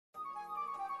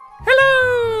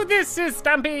this is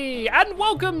Stampy, and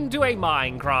welcome to a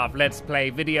Minecraft Let's Play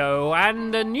video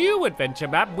and a new adventure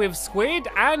map with Squid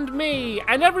and me.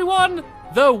 And everyone,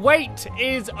 the wait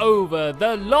is over.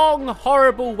 The long,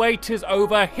 horrible wait is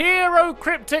over.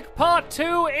 Herocriptic Part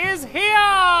 2 is here!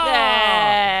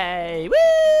 Yay!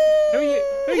 Woo!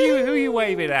 Who are you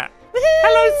waving at?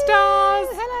 Hello, stars!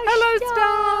 Hello,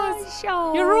 stars!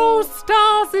 Sure. You're all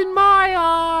stars in my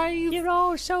eyes! You're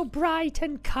all so bright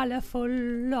and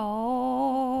colourful.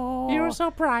 Oh. You're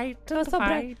so bright. You're so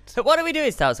bright. So what are we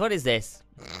doing, stars? What is this?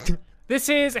 This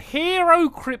is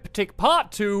Herocriptic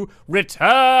Part 2,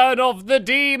 Return of the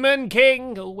Demon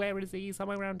King. Oh, where is he?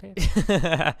 Somewhere around here.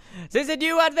 This is a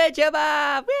new adventure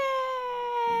map. Yay!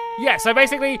 Yeah, so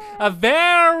basically a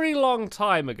very long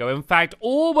time ago, in fact,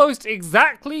 almost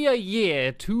exactly a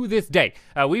year to this day,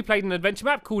 we played an adventure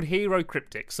map called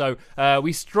Herocriptic. So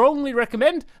we strongly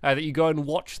recommend that you go and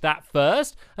watch that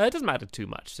first. It doesn't matter too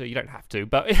much, so you don't have to,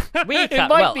 but I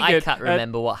can't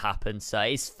remember what happened, so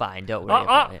it's fine. Don't worry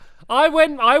about it. I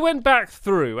went back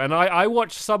through and I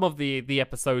watched some of the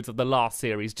episodes of the last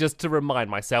series just to remind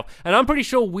myself, and I'm pretty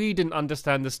sure we didn't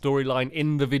understand the storyline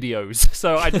in the videos,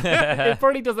 so it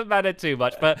probably doesn't matter too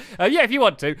much. But yeah, if you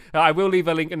want to, I will leave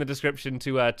a link in the description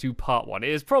to part 1. It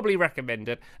is probably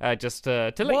recommended just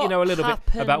to let you know a little bit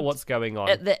about what's going on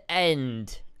at the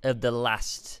end of the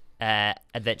last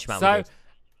adventure map. So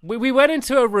we went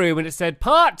into a room and it said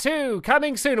Part 2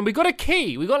 coming soon, and we got a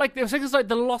key. We got like it was like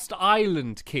the Lost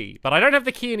Island key, but I don't have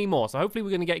the key anymore. So hopefully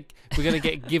we're gonna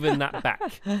get given that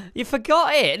back. You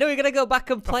forgot it. No, we're gonna go back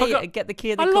and play it and get the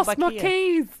key. And I lost my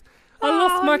keys. I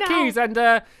lost my keys,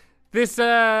 and this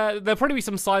there'll probably be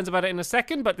some signs about it in a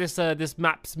second. But this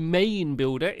map's main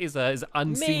builder is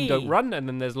Unseen Don't Run, and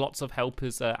then there's lots of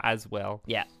helpers as well.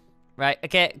 Yeah. Right.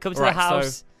 Okay. Come to the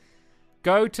house. So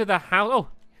go to the house. Oh.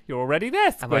 You're already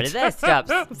there, Squid. I'm already there, Scraps.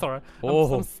 Sorry,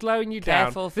 I'm slowing you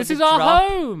down. This is our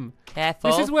home. Careful.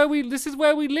 This is where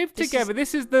we live together.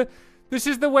 This is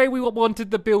the way we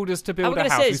wanted the builders to build a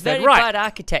house. It's very bad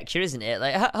architecture, isn't it?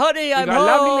 Like, honey, I'm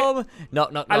home.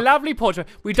 Knock. A lovely porch.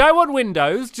 We don't want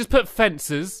windows. Just put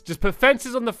fences. Just put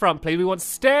fences on the front, please. We want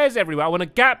stairs everywhere. I want a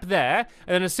gap there,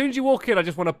 and then as soon as you walk in, I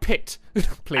just want a pit,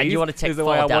 please. And you want to take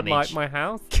 4 damage. Want my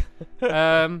house.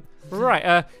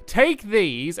 Right, take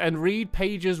these and read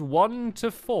pages 1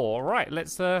 to 4. Right,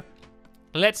 let's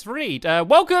read.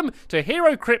 Welcome to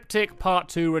Herocriptic Part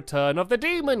 2 Return of the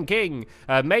Demon King,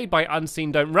 made by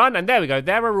Unseen Don't Run. And there we go.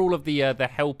 There are all of the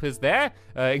helpers there,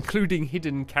 including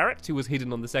Hidden Carrot, who was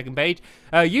hidden on the second page.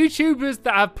 YouTubers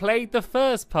that have played the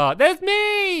first part. There's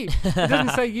me! It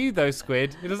doesn't say you, though,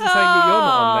 Squid. It doesn't say you. You're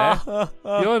not on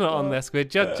there. You're not on there,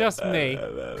 Squid. Just me.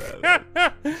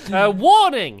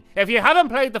 Warning! If you haven't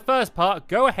played the first part,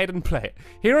 go ahead and play it.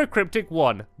 Herocriptic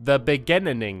 1, The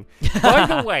Beginning. By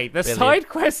the way, the side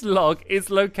quest log is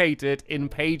located in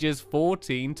pages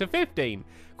 14 to 15.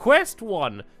 Quest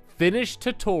 1, finish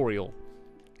tutorial.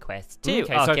 Quest 2.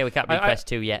 Okay, we can't read Quest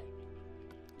 2 yet.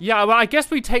 Yeah, well, I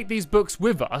guess we take these books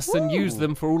with us and use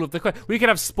them for all of the quests. We can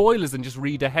have spoilers and just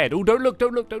read ahead. Oh, don't look.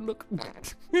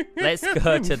 Let's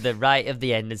go to the right of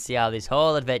the end and see how this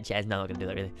whole adventure is. No, I'm not going to do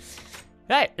that, really.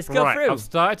 Right, let's go through. I'll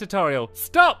start a tutorial.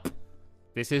 Stop!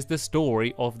 This is the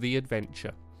story of the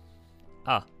adventure.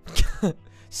 Oh.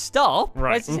 Stop?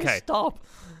 Right, okay. Stop.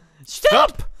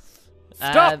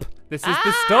 This is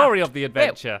the story of the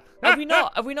adventure. Wait,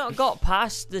 have we not got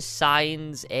past the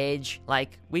signs age?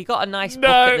 Like, we got a nice book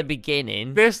at the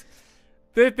beginning. This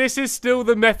is still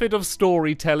the method of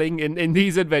storytelling in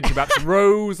these adventure maps.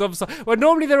 Rows of signs. Well,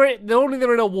 normally they're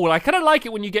in a wall. I kind of like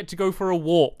it when you get to go for a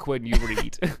walk when you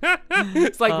read.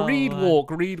 It's like read,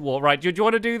 walk. Right, do you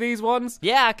want to do these ones?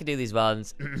 Yeah, I can do these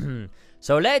ones.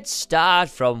 So let's start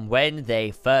from when they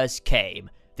first came.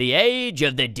 The age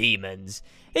of the demons.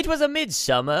 It was a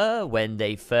midsummer when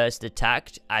they first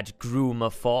attacked at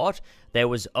Groomer Fort. There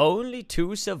was only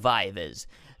 2 survivors,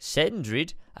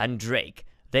 Sendrid and Drake.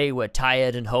 They were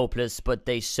tired and hopeless, but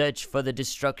they searched for the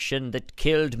destruction that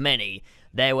killed many.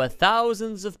 There were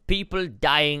thousands of people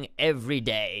dying every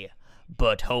day.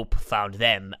 But hope found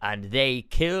them, and they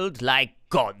killed like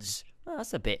gods. Oh,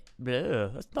 that's a bit...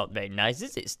 that's not very nice,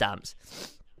 is it, Stamps?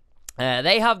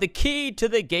 They have the key to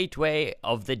the gateway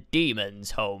of the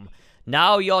demon's home.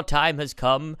 Now your time has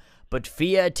come, but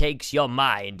fear takes your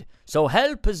mind. So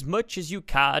help as much as you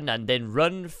can and then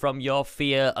run from your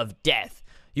fear of death.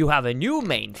 You have a new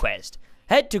main quest.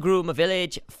 Head to Groomer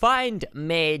Village, find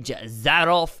Mage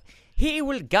Zaroff. He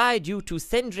will guide you to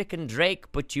Cendric and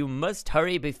Drake, but you must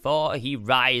hurry before he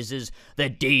rises, the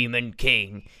Demon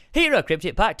King.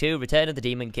 Herocriptic Part 2, Return of the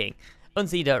Demon King.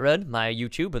 Unseen Don't Run, my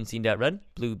YouTube, Unseen Don't Run.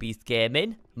 Blue Beast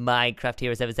Gaming, Minecraft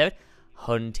Hero 77.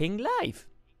 hunting life.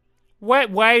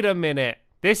 Wait a minute.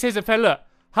 This is a fair look.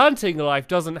 Hunting Life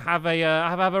doesn't have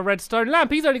a redstone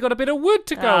lamp. He's only got a bit of wood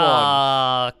to go on.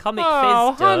 Ah, Comic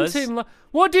Fizz does. Hunting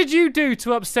What did you do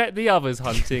to upset the others,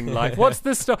 Hunting Life? What's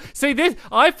the story? See, this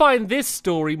I find this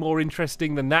story more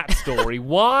interesting than that story.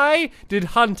 Why did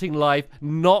Hunting Life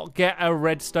not get a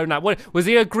redstone lamp? What, was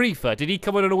he a griefer? Did he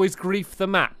come in and always grief the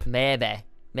map?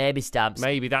 Maybe Stamps.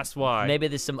 Maybe that's why. Maybe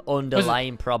there's some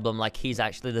underlying problem, like he's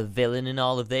actually the villain in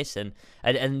all of this, and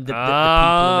the people who made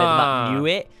the map knew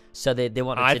it, so they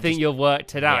wanted to. I think you've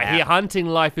worked it out. Yeah. Hunting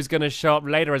Life is going to show up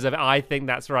later as I think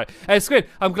that's right. Squid,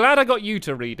 I'm glad I got you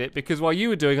to read it, because while you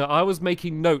were doing it, I was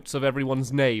making notes of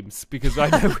everyone's names, because I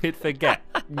know we'd forget.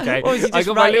 Okay, What was you just I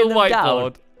got my writing little them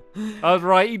whiteboard. I was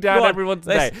writing down everyone's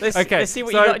name. Let's see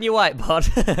what you got on your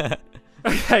whiteboard.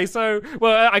 Okay, so,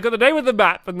 well, I got the name of the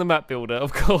map and the map builder,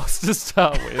 of course, to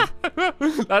start with.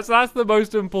 That's the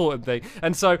most important thing.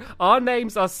 And so, our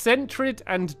names are Centrid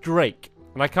and Drake.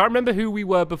 And I can't remember who we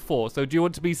were before, so do you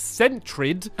want to be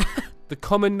Centrid, the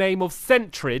common name of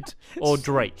Centrid, or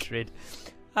Drake? Centrid.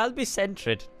 I'll be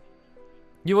Centrid.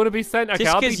 You want to be Centrid? Okay,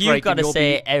 Just I'll be because Drake. you've got to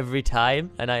say it every time,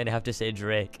 and I only have to say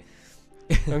Drake.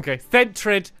 Okay,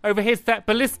 Centrid. Over here's that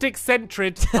ballistic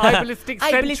Centrid. I ballistic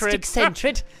Centrid. I ballistic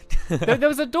Centrid. There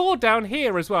was a door down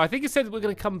here as well. I think it said we're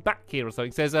going to come back here or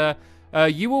something. It says,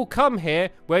 you will come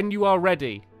here when you are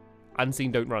ready.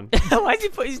 Unseen, don't run. Why did he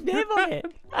put his name on it?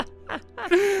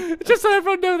 Just so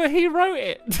everyone know that he wrote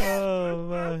it. Oh,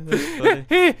 man, that's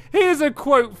funny. Here's a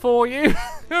quote for you.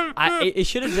 It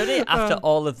should have done it after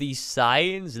all of these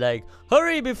signs, like,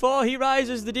 hurry before he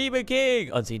rises the Demon King.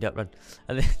 Unseen, don't run.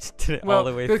 And then did it all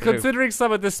the way through. Considering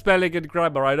some of the spelling and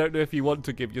grammar, I don't know if you want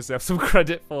to give yourself some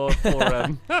credit for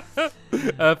some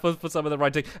of the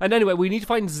writing. And anyway, we need to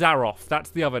find Zaroff. That's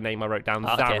the other name I wrote down,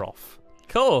 Okay. Zaroff.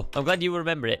 Cool. I'm glad you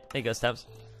remember it. There you go, Stamps.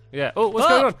 Yeah. Oh, what's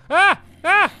going on?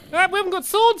 We haven't got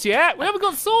swords yet.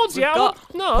 No.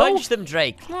 Punch them,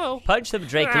 Drake. No. Punch them,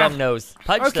 Drake. Long nose.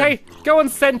 Punch them. Okay, go on,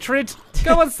 Centrid.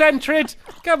 Go on, Centrid.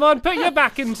 Come on, put your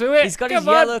back into it. He's got his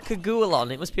yellow cagoule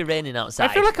on. It must be raining outside.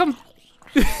 I feel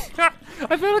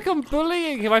like I'm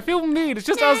bullying him. I feel mean. It's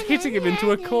just I was hitting him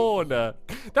into a corner.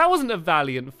 That wasn't a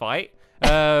valiant fight.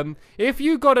 If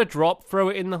you got a drop, throw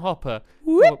it in the hopper.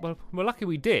 Well, we're lucky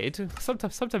we did.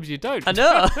 Sometimes you don't. I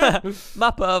know.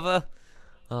 Map over.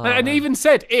 Oh, and he even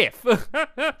said if.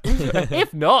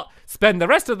 If not, spend the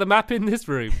rest of the map in this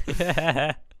room.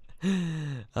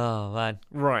 Oh man.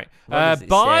 Right. What does it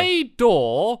Buy say? buy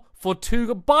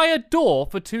a door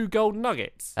for 2 gold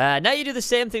nuggets. Now you do the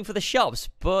same thing for the shops,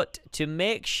 but to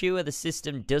make sure the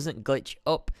system doesn't glitch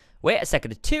up, wait a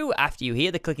second or two after you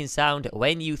hear the clicking sound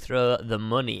when you throw the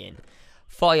money in.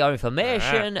 For your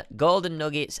information, golden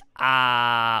nuggets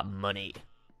are money.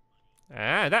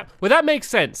 That makes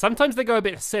sense. Sometimes they go a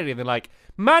bit silly. They're like,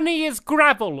 money is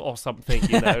gravel or something,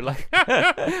 you know, like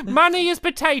money is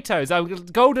potatoes.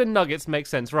 Golden nuggets make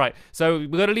sense, right? So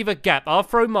we're gonna leave a gap. I'll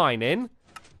throw mine in.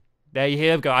 There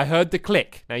you go. I heard the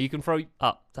click. Now you can throw.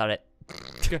 Oh, sorry.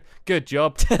 Good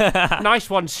job. Nice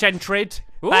one, Centrid.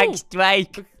 Ooh, Thanks,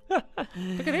 Drake. Look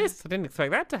at this. I didn't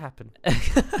expect that to happen.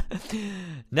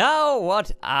 Now,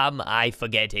 what am I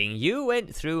forgetting? You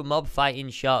went through mob fighting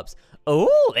shops.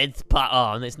 Oh, it's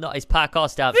parkour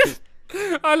stuff.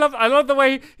 I love the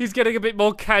way he's getting a bit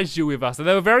more casual with us. And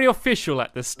they were very official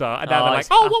at the start. And now they're like,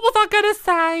 what was I going to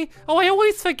say? Oh, I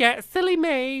always forget. Silly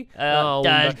me. No.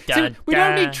 We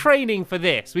don't need training for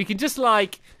this. We can just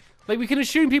like we can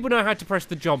assume people know how to press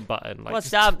the jump button. Like, What's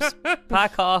Stamps?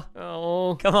 Parkour.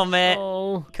 Oh. Come on, mate.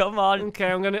 Oh. Come on. Okay,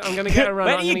 I'm gonna get a run.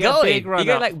 Where are you going? You're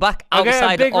going like back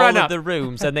outside all of the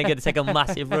rooms and then going to take a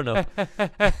massive run up.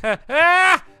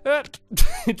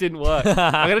 It didn't work.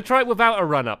 I'm going to try it without a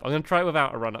run up.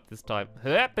 This time.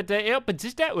 Oh,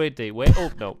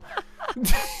 no.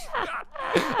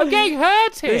 I'm getting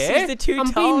hurt here. This is the tutorial.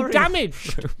 I'm being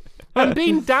damaged. I'm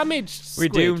being damaged. We're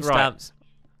Squid. doomed, Right. Stamps.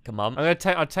 Come on.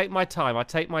 I'll take my time.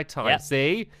 Yep.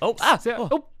 See? Oh, See?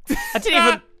 oh. I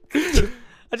didn't even...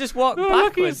 I just walked Look, it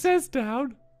backwards. says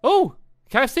down. Oh,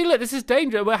 KFC, look, this is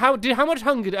dangerous. Well, how much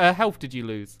health did you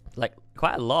lose? Like,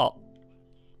 quite a lot.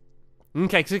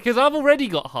 Okay, because I've already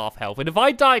got half health, and if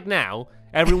I died now,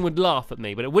 everyone would laugh at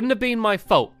me, but it wouldn't have been my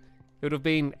fault. It would have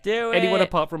been anyone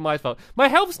apart from my fault. My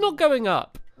health's not going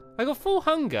up. I got full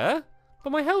hunger, but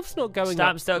my health's not going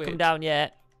up. Stamps don't come down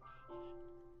yet.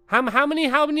 How many?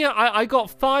 I got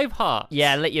 5 hearts.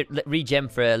 Yeah, let you regen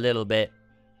for a little bit.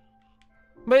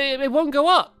 But it won't go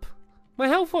up. My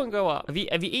health won't go up. Have you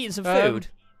eaten some food?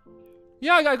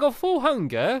 Yeah, I got full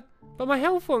hunger, but my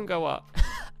health won't go up.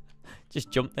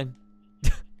 Just jump then.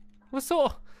 What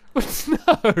sort?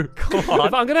 No. Come on.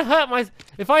 If I'm gonna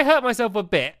if I hurt myself a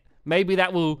bit, maybe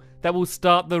that will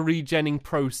start the regenning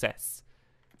process.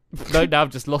 No, now I've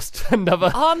just lost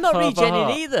another. Oh, I'm not half a regenning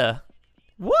heart. either.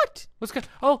 What? What's going?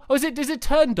 Oh, is it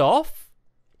turned off?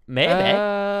 Maybe.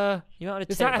 You might want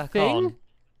to Is turn that it a back thing? on.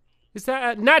 Is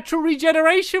that natural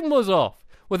regeneration was off?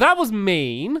 Well, that was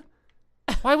mean.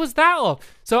 Why was that off?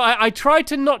 So I tried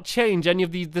to not change any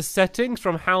of the settings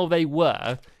from how they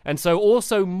were, and so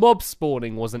also mob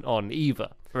spawning wasn't on either.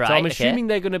 Right, so I'm okay. assuming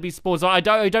they're going to be spawned. So I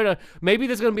don't know. Maybe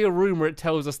there's going to be a room where it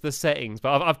tells us the settings,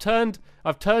 but I've turned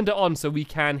it on so we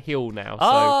can heal now.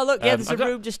 Oh, so, look, yeah, there's a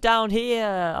room just down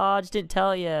here. Oh, I just didn't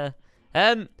tell you.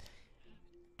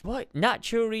 What?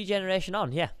 Natural regeneration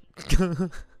on, yeah.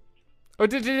 Oh,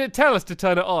 did it tell us to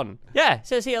turn it on? Yeah, it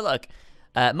says here, look.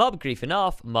 Mob griefing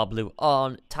off, mob loot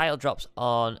on, tile drops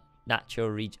on, natural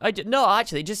no,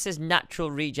 actually, it just says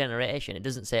natural regeneration. It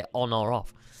doesn't say on or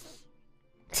off.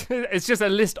 It's just a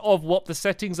list of what the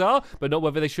settings are, but not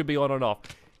whether they should be on or off.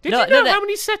 Did No, you know no. how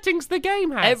many settings the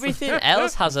game has? Everything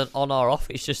else has an on or off.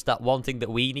 It's just that one thing that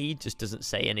we need just doesn't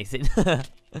say anything.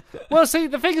 Well, see,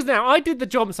 the thing is now, I did the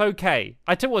jumps okay.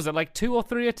 Was it like 2 or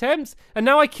 3 attempts? And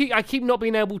now I keep not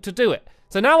being able to do it.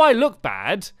 So now I look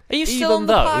bad. Are you still on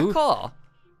the parkour?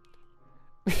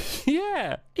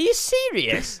 Yeah. Are you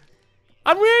serious?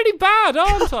 I'm really bad,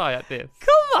 aren't I, at this?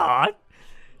 Come on.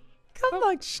 Come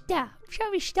on, stop.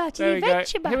 Shall we start an There we go.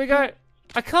 adventure, Here we go.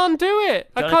 I can't do it.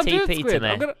 Do I you wanna can't do it, TP to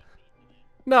Squid. me?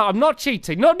 No, I'm not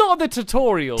cheating. Not on the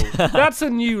tutorial. That's a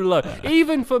new low.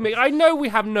 Even for me, I know we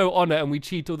have no honor and we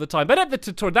cheat all the time. But at the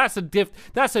tutorial,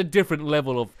 that's a different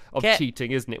level of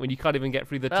cheating, isn't it? When you can't even get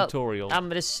through the tutorial. I'm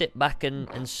gonna sit back and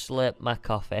slurp my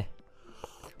coffee.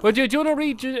 Well, do you want to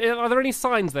read? Are there any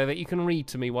signs there that you can read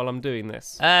to me while I'm doing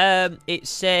this? It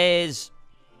says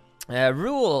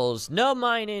rules: no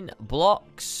mining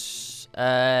blocks.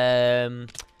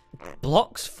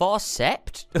 Blocks for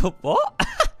sept. What?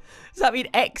 Does that mean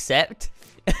except?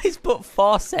 It's put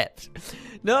forcept.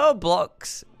 No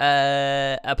blocks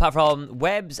apart from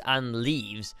webs and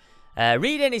leaves.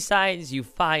 Read any signs you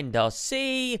find or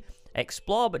see.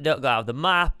 Explore but don't go out of the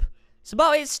map. It's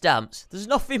about it, Stamps. There's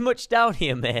nothing much down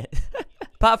here, mate.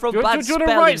 Apart from bad spelling mistakes. Do you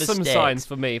want to write some signs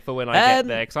for me for when I get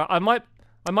there? Because I might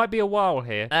be a while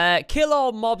here. Kill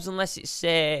all mobs unless it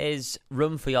says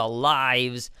run for your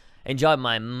lives. Enjoy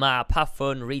my map. Have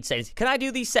fun. Read settings. Can I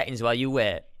do these settings while you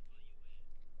wait?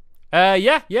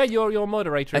 Yeah, you're a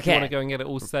moderator if you want to go and get it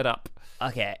all set up.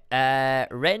 Okay.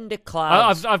 Render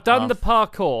clouds. I've done the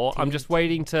parkour. I'm just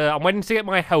waiting to get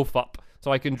my health up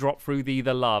so I can drop through the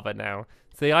lava now.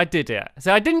 See, I did it. See,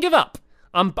 I didn't give up.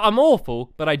 I'm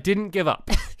awful, but I didn't give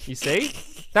up. You see?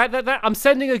 that I'm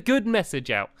sending a good message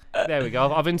out. There we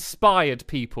go. I've inspired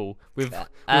people with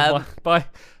by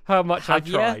how much I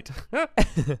tried.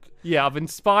 Yeah, I've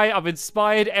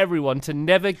inspired everyone to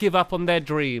never give up on their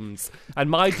dreams. And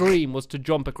my dream was to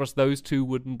jump across those 2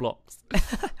 wooden blocks.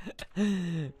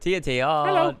 TNT on.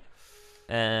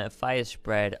 Hello. Fire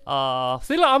spread off.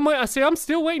 See, look, I'm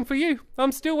still waiting for you.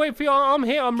 I'm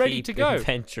here. I'm ready to go.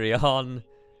 Inventory on.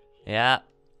 Yeah.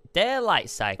 Daylight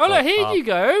cycle. Oh, look, here you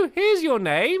go. Here's your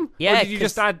name. Yeah, or did you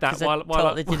just add that while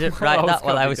I didn't write that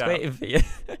while I was waiting for you.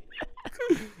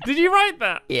 Did you write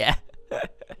that? Yeah.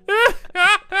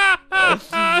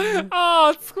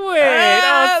 Oh, Squid.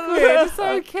 It's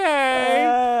okay.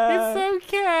 It's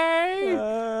okay.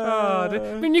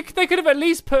 I mean, they could have at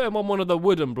least put him on one of the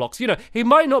wooden blocks. You know, he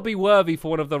might not be worthy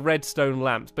for one of the redstone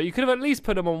lamps, but you could have at least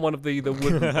put him on one of the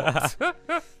wooden blocks.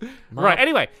 Right,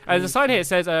 anyway, the sign here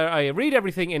says, I read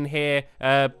everything in here,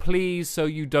 please, so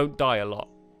you don't die a lot.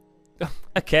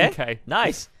 Okay.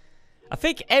 Nice. I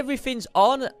think everything's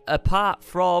on apart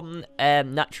from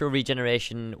natural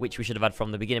regeneration, which we should have had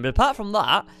from the beginning. But apart from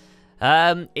that,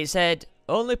 it said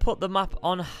only put the map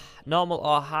on normal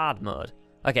or hard mode.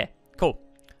 Okay, cool.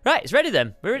 Right, it's ready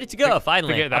then. We're ready to go,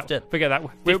 finally. Forget that.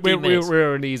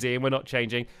 We're an easy and we're not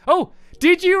changing. Oh,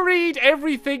 did you read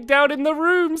everything down in the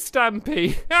room,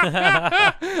 Stampy?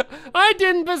 I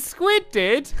didn't, but Squid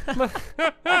did.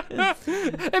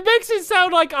 It makes it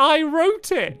sound like I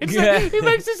wrote it. It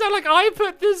makes it sound like I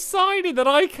put this sign in that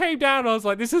I came down. I was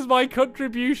like, this is my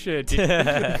contribution.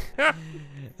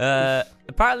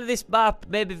 Apparently this map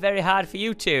may be very hard for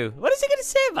you two. What is it going to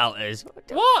say about us?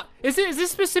 What? Is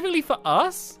this specifically for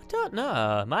us? I don't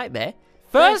know. Might be.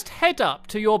 First, head up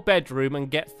to your bedroom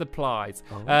and get supplies.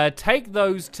 Take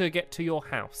those to get to your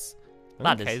house.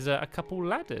 Ladders. Okay, there's a couple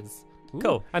ladders. Ooh.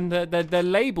 Cool. And they're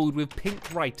labelled with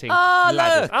pink writing. Oh,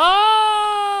 ladders.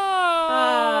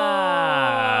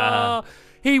 look.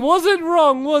 He wasn't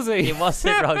wrong, was he? He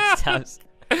wasn't wrong, Stamps.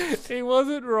 He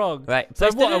wasn't wrong. Right. So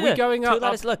First, what, are we going Two up?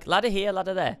 ladders. Look, ladder here,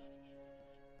 ladder there.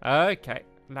 Okay.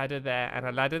 Ladder there and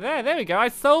a ladder there. There we go. I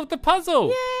solved the puzzle.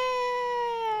 Yay!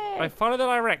 I follow the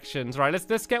directions. Right,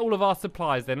 let's get all of our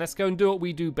supplies then. Let's go and do what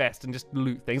we do best and just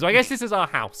loot things. So I guess this is our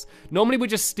house. Normally we're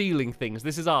just stealing things.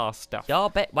 This is our stuff.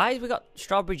 Why have we got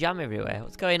strawberry jam everywhere?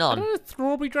 What's going on?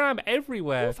 Strawberry jam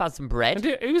everywhere. We've had some bread.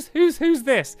 And who's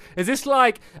this? Is this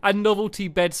like a novelty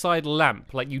bedside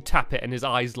lamp? Like you tap it and his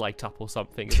eyes light up or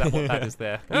something? Is that what that is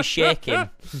there? He's shaking.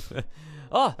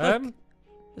 Oh, look. Um,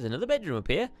 There's another bedroom up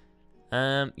here.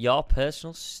 Your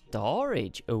personal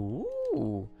storage.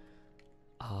 Ooh.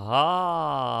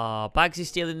 Ah, Bagsy's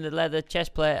stealing the leather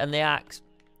chest plate and the axe.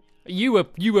 you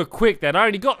were quick then. I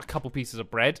only got a couple pieces of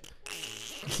bread.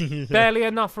 Barely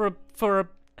enough for a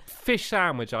fish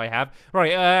sandwich I have.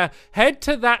 Right, head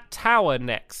to that tower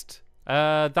next.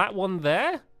 That one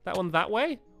there? That one that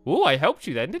way? Ooh, I helped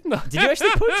you then, didn't I? Did you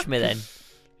actually punch me then?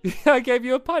 Yeah, I gave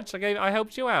you a punch. I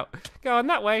helped you out. Go on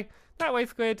that way. That way,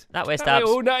 Squid. That way, Stabs.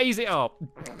 Oh, no, easy. Oh.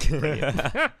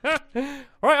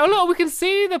 Right, oh, look, we can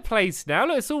see the place now.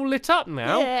 Look, it's all lit up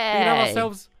now. Yay. We can have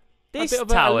ourselves This a bit of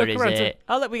tower a look is around. it?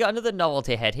 Oh, look, we got another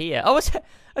novelty head here. Oh, what's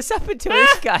happened to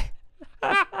this guy?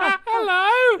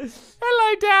 Hello.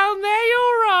 Hello down there. You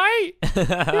all right?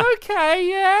 You okay?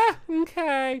 Yeah.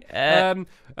 Okay.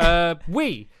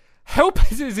 We.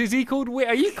 Help. Is he called Wee?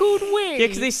 Are you called Wee? Yeah,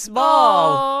 because he's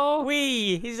small. Oh.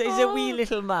 Wee. He's a wee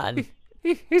little man.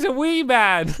 He's a wee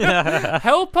man.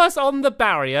 Help us on the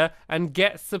barrier and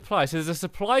get supplies. So there's a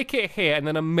supply kit here and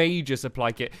then a major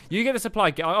supply kit. You get the supply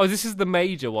kit. Oh, this is the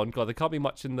major one. God, there can't be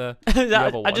much in the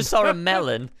other one. I just saw a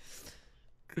melon.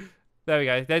 There we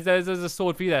go. There's a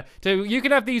sword for you there. So you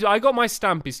can have these. I got my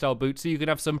Stampy style boots, so you can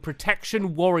have some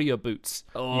protection warrior boots.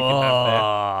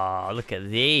 Oh, look at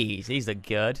these. These are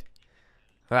good.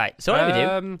 Right. So what do we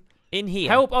do? In here.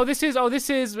 Help. Oh, this is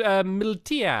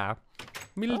militia.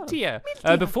 Militia.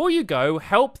 Before you go,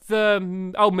 help the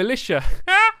militia.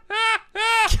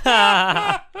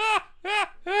 I'm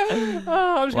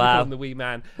just gonna call him the wee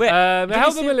man. Wait,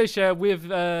 help the militia with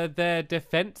their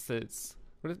defenses.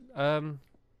 I'm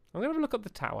gonna have a look up the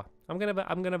tower. I'm gonna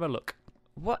have a look.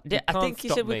 What? I think you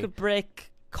said we could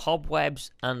break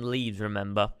cobwebs and leaves.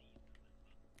 Remember?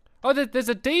 Oh, there's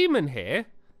a demon here,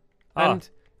 and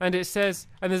it says,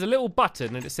 and there's a little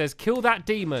button, and it says, "Kill that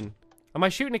demon." Am I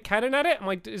shooting a cannon at it?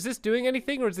 Is this doing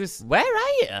anything, or is this? Where are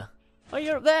you? Oh,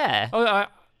 you're up there. Oh, I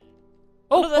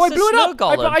that's blew a it up.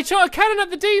 golem. I shot a cannon at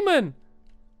the demon.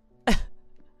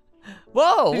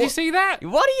 Whoa! Did you see that?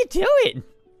 What are you doing?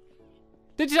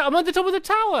 I'm on the top of the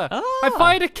tower. Oh. I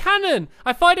fired a cannon.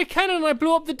 And I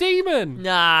blew up the demon.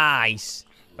 Nice.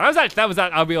 That was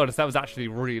I'll be honest. That was actually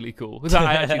really cool.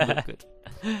 That actually looked good.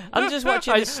 I'm just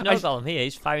watching this snow golem here.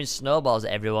 He's firing snowballs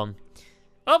at everyone.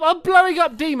 I'm blowing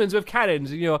up demons with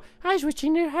cannons, and I was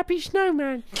wishing you a happy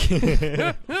snowman.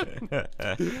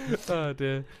 Oh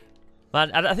dear.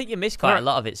 Man, I think you missed quite a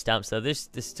lot of it, Stamps. Though there's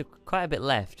still quite a bit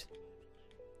left.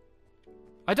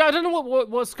 I don't know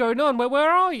what's going on.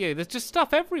 Where are you? There's just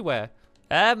stuff everywhere.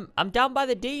 I'm down by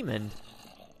the demon.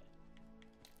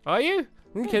 Are you?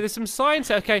 Okay, there's some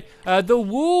signs. Okay, the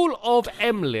wall of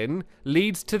Emlyn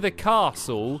leads to the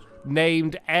castle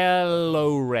named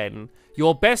Eloren.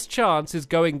 Your best chance is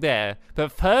going there,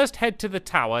 but first head to the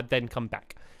tower, then come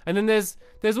back. And then there's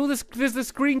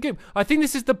this green goop. I think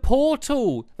this is the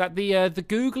portal that the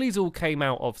googlies all came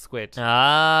out of, Squid.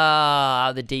 Ah,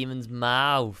 out the demon's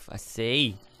mouth. I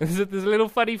see. There's a little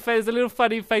funny face, a little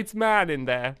funny faced man in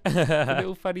there. A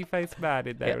little funny faced man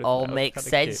in there. It all makes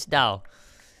sense now.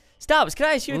 Stabs, can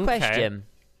I ask you a question?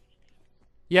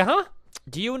 Yeah, huh?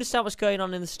 Do you understand what's going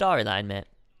on in the storyline, mate?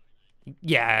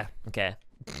 Yeah. Okay.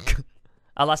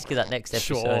 I'll ask you that next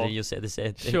episode and you'll say the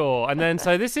same thing. Sure. And then,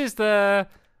 so this is the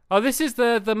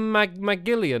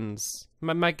Magillians.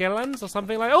 Magellans or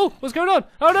something like. Oh, what's going on?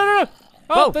 Oh, no.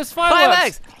 Oh, whoa, there's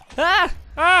fireworks.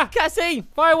 Can't see.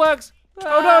 Fireworks.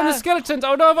 Oh, no, and the skeletons.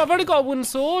 Oh, no, I've only got a wooden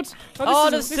sword.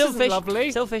 There's silverfish.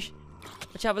 Lovely. Silverfish.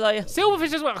 Watch out below you.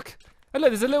 Silverfish as well. And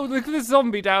look, look at this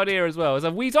zombie down here as well. There's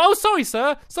a weasel. Oh, sorry,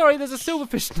 sir. Sorry, there's a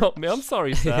silverfish knocked me. I'm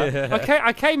sorry, sir. Okay,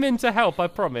 I came in to help, I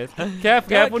promise.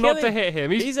 Careful not to hit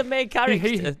him. He's a main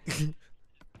character.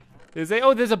 Is he?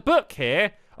 Oh, there's a book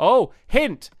here. Oh,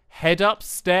 hint. Head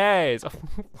upstairs.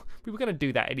 We were going to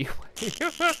do that anyway.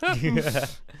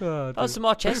 Some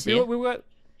more chests here. We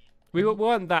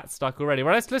weren't that stuck already.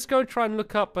 Right, let's go and try and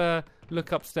look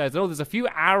upstairs. Oh, there's a few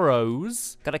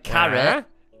arrows. Got a carrot.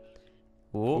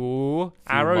 Ooh,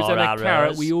 arrows and a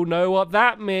carrot. We all know what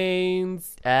that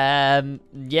means. Yay.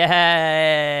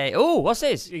 Oh, what's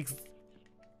this?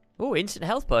 Oh, instant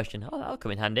health potion. Oh, that'll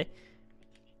come in handy.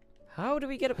 How do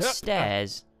we get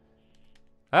upstairs?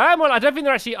 Well, I don't think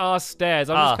there actually are stairs.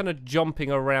 I'm just kind of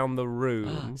jumping around the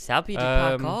room. How do you do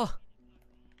parkour?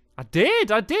 I did,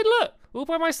 look. All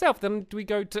by myself. Then do we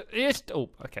go to... Oh,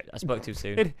 okay. I spoke too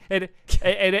soon. It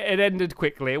ended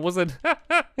quickly. It wasn't...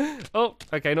 Oh,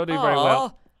 okay, not doing very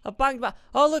well. I banged back.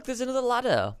 Oh, look, there's another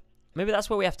ladder. Maybe that's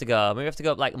where we have to go. Maybe we have to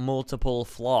go up, like, multiple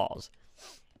floors.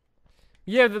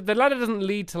 Yeah, the ladder doesn't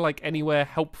lead to, like, anywhere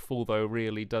helpful, though,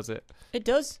 really, does it? It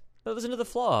does. Look, there's another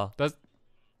floor. Does...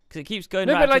 Because it keeps going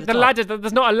no, right but, like, to the the top. ladder...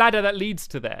 There's not a ladder that leads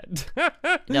to that.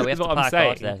 No, we have to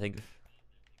parkour to there, I think.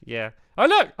 Yeah. Oh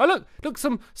look!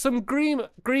 Some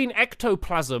green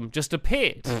ectoplasm just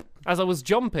appeared as I was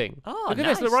jumping. Oh, look at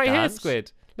nice, this! Look right here, Stabs.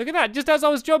 Squid. Look at that! Just as I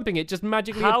was jumping, it just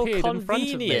magically appeared in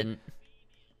front of me.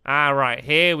 Ah, right.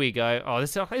 Here we go. Oh,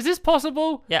 is this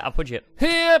possible? Yeah, I'll punch you.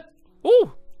 Here.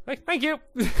 Ooh. Thank you.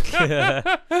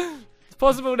 It's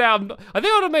possible now. I think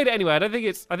I would have made it anyway. I think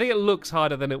it looks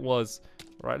harder than it was.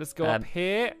 Right. Let's go up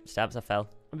here. Stabs, I fell.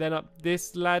 And then up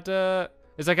this ladder.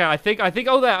 It's okay. I think.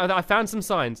 Oh, there. I found some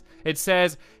signs. It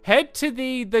says, "Head to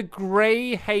the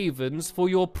Grey Havens for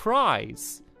your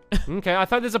prize." Okay. I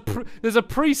thought there's a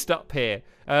priest up here.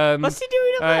 What's he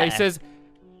doing up there? He says,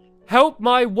 "Help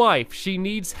my wife. She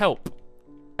needs help."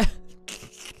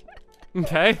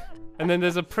 Okay. And then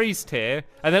there's a priest here.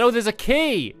 And then there's a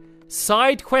key.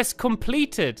 Side quest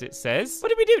completed. It says. What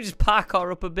did we do? Just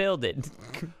parkour up a building?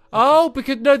 Oh,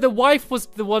 because no, the wife was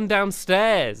the one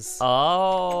downstairs.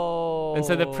 Oh. And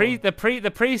so the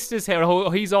priest is here. Oh,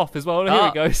 he's off as well. Here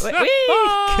he goes. Wait.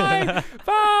 Bye.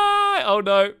 Bye. Oh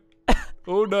no.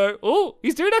 Oh no. Oh,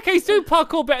 he's doing okay. He's doing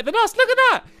parkour better than us. Look at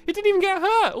that. He didn't even get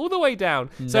hurt all the way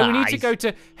down. So we need to go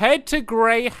to head to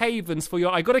Grey Havens for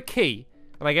your. I got a key.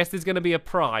 And I guess there's going to be a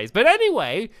prize. But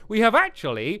anyway, we have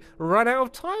actually run out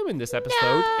of time in this episode.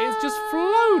 No. It's just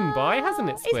flown by, hasn't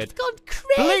it, Squid? It's gone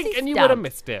crazy. Blink and you would have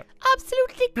missed it.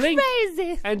 Absolutely Blink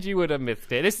crazy. and you would have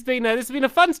missed it. This has been a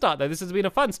fun start, though. This has been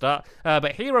a fun start.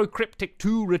 But Herocriptic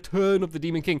 2 Return of the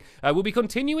Demon King will be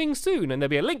continuing soon. And there'll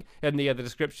be a link in the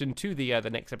description to the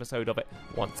next episode of it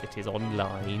once it is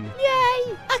online.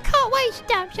 Yay! I can't wait,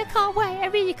 Stamps. I can't wait. I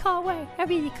really can't wait. I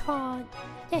really can't.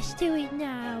 Let's do it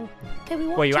now. Can we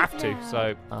watch Well, you it have to, now?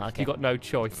 so okay. you got no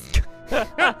choice.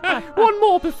 One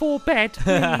more before bed,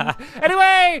 please.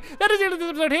 Anyway, that is the end of this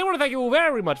episode here. I want to thank you all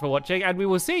very much for watching, and we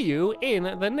will see you in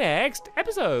the next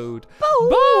episode. Bye.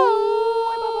 Bye.